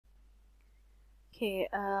Okay,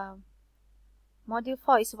 module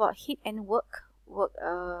 4 is about heat and work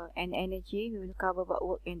and energy. We will cover about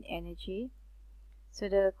work and energy. So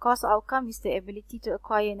the course outcome is the ability to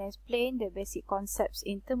acquire and explain the basic concepts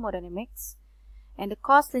in thermodynamics. And the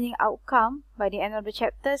course learning outcome, by the end of the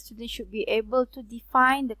chapter, students should be able to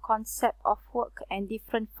define the concept of work and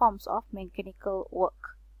different forms of mechanical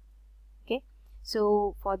work. Okay,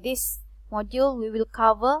 so for this module, we will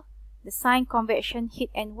cover the sign convection, heat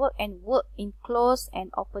and work in closed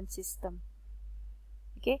and open system.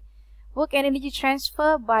 Okay, work and energy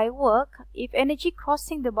transfer by work. If energy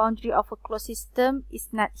crossing the boundary of a closed system is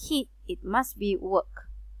not heat, it must be work.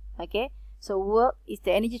 Okay, so work is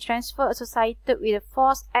the energy transfer associated with a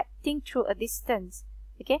force acting through a distance.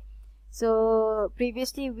 Okay, so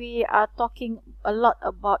previously we are talking a lot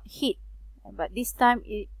about heat, but this time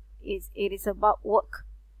it is about work.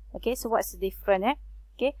 Okay, so what's the difference?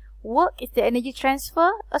 Okay, work is the energy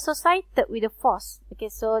transfer associated with a force. Okay,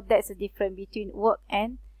 so that's the difference between work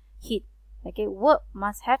and heat. Okay, work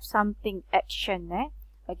must have something action.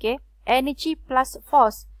 Okay, energy plus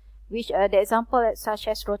force, which the example such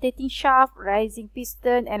as rotating shaft, rising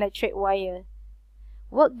piston, electric wire.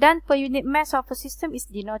 Work done per unit mass of a system is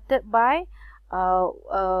denoted by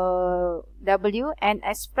W and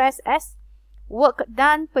expressed as work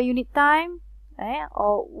done per unit time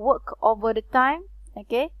or work over the time,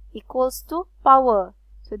 okay, equals to power.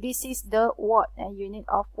 So this is the watt, unit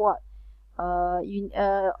of watt, or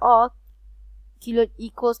kilo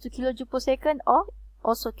equals to kilojoule per second, or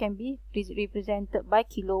also can be represented by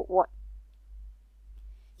kilowatt.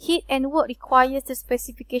 Heat and work requires the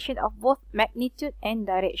specification of both magnitude and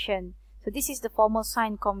direction. So this is the formal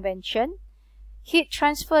sign convention. Heat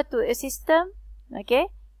transfer to a system, okay,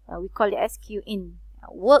 we call it as Q in.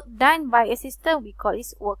 Work done by a system, we call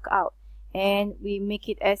it work out, and we make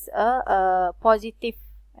it as a positive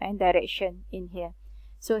and direction in here.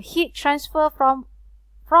 So heat transfer from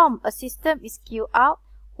a system is Q out.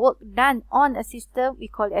 Work done on a system, we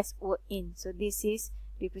call it as work in. So this is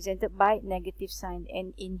represented by negative sign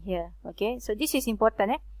and in here. Okay, so this is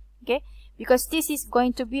important, okay, because this is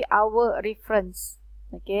going to be our reference,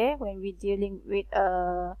 okay, when we're dealing with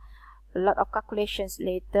a lot of calculations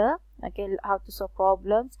later, okay, how to solve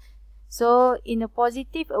problems. So in a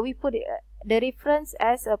positive, we put the reference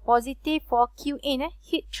as a positive for Q in.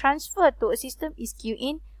 Heat transfer to a system is Q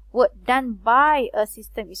in. Work done by a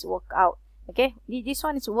system is work out. Okay, this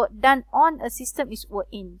one is work done on a system is work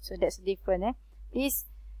in. So that's different. Please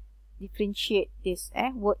differentiate this.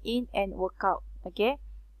 Work in and work out. Okay,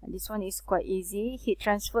 and this one is quite easy. Heat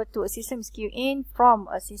transfer to a system is Q in. From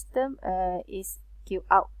a system is Q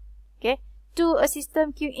out. Okay, to a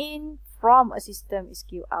system Q in, from a system is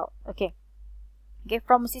Q out. Okay, okay,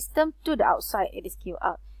 from a system to the outside it is Q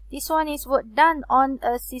out. This one is work done on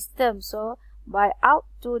a system, so by out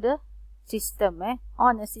to the system,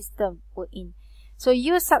 on a system work in. So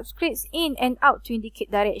use subscripts in and out to indicate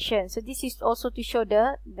direction. So this is also to show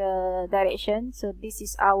the direction. So this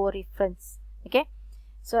is our reference. Okay,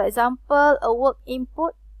 so example, a work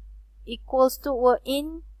input equals to work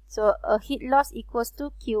in. So a heat loss equals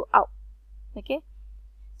to Q out. Okay,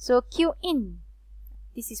 so Q in,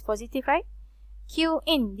 this is positive, right? Q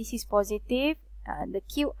in, this is positive. The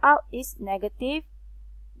Q out is negative.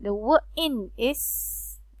 The work in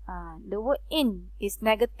is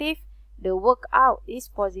negative. The work out is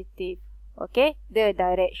positive. Okay, the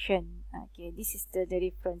direction. Okay, this is the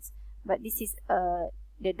reference, but this is the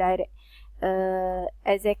direct.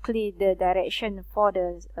 Exactly the direction for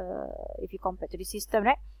the if you compare to the system,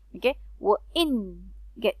 right? Okay, work in,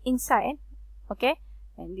 get inside, okay,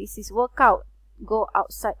 and this is work out, go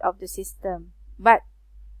outside of the system. But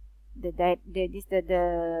the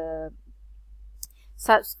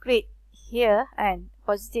subscript here and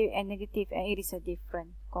positive and negative, and it is a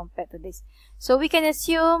different compared to this. So we can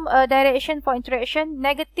assume a direction for interaction.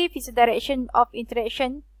 Negative is a direction of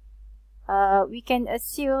interaction. We can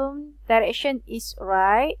assume direction is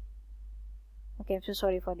right. Okay, I'm so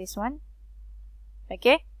sorry for this one.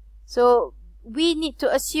 Okay, so we need to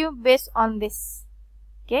assume based on this.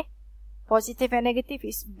 Okay, positive and negative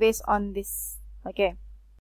is based on this. Okay,